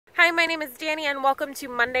Hi, my name is Danny and welcome to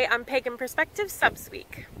Monday on Pagan Perspective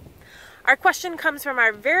Subsweek. Our question comes from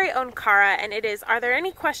our very own Cara, and it is, are there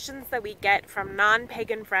any questions that we get from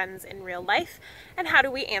non-pagan friends in real life, and how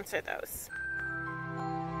do we answer those?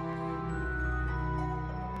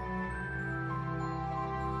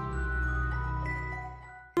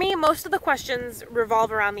 For me, most of the questions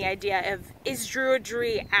revolve around the idea of, is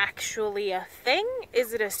Druidry actually a thing?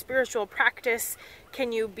 Is it a spiritual practice?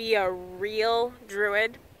 Can you be a real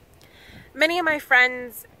Druid? Many of my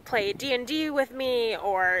friends play D&D with me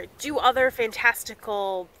or do other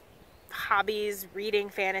fantastical hobbies, reading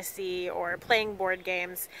fantasy or playing board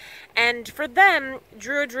games, and for them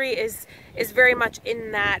Druidry is very much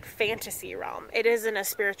in that fantasy realm. It isn't a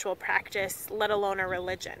spiritual practice, let alone a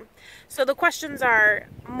religion. So the questions are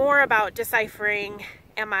more about deciphering,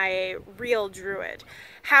 am I a real Druid?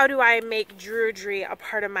 How do I make Druidry a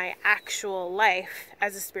part of my actual life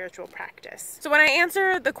as a spiritual practice? So when I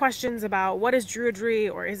answer the questions about what is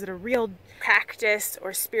Druidry, or is it a real practice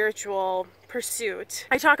or spiritual pursuit,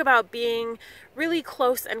 I talk about being really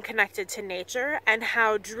close and connected to nature and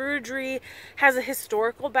how Druidry has a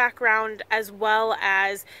historical background as well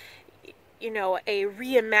as a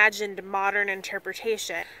reimagined modern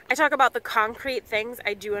interpretation. I talk about the concrete things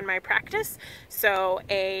I do in my practice, so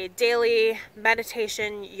a daily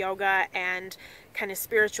meditation, yoga, and kind of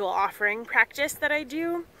spiritual offering practice that I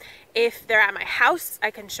do. If they're at my house,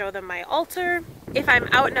 I can show them my altar. If I'm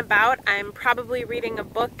out and about, I'm probably reading a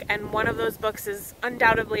book, and one of those books is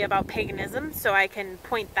undoubtedly about paganism, so I can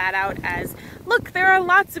point that out as, look, there are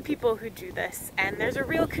lots of people who do this, and there's a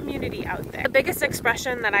real community out there. The biggest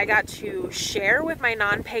expression that I got to share with my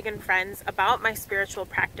non-pagan friends about my spiritual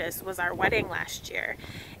practice was our wedding last year.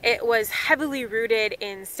 It was heavily rooted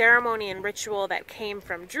in ceremony and ritual that came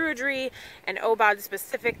from Druidry and Obod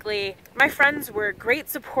specifically. My friends were great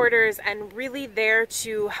supporters and really there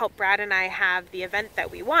to help Brad and I have the event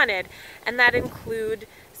that we wanted, and that include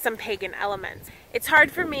some pagan elements. It's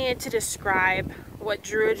hard for me to describe what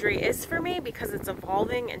Druidry is for me because it's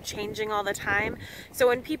evolving and changing all the time. So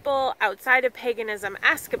when people outside of paganism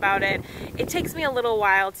ask about it, it takes me a little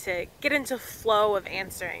while to get into flow of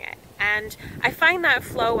answering it. And I find that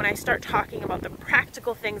flow when I start talking about the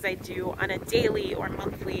practical things I do on a daily or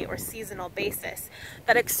monthly or seasonal basis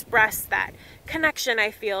that express that connection I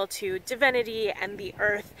feel to divinity and the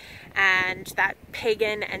earth and that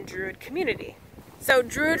pagan and Druid community. So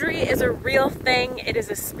Druidry is a real thing, it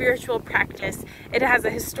is a spiritual practice, it has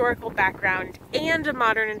a historical background and a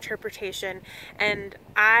modern interpretation, and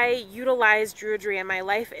I utilize Druidry in my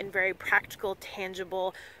life in very practical,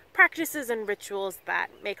 tangible practices and rituals that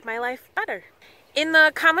make my life better. In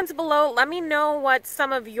the comments below, let me know what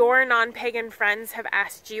some of your non-pagan friends have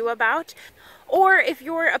asked you about. Or if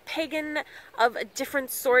you're a pagan of a different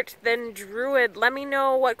sort than Druid, let me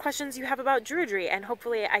know what questions you have about Druidry, and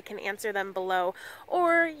hopefully I can answer them below.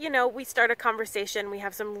 Or, we start a conversation. We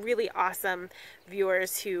have some really awesome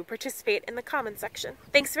viewers who participate in the comment section.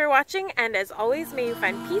 Thanks for watching, and as always, may you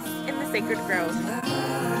find peace in the sacred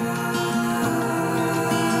grove.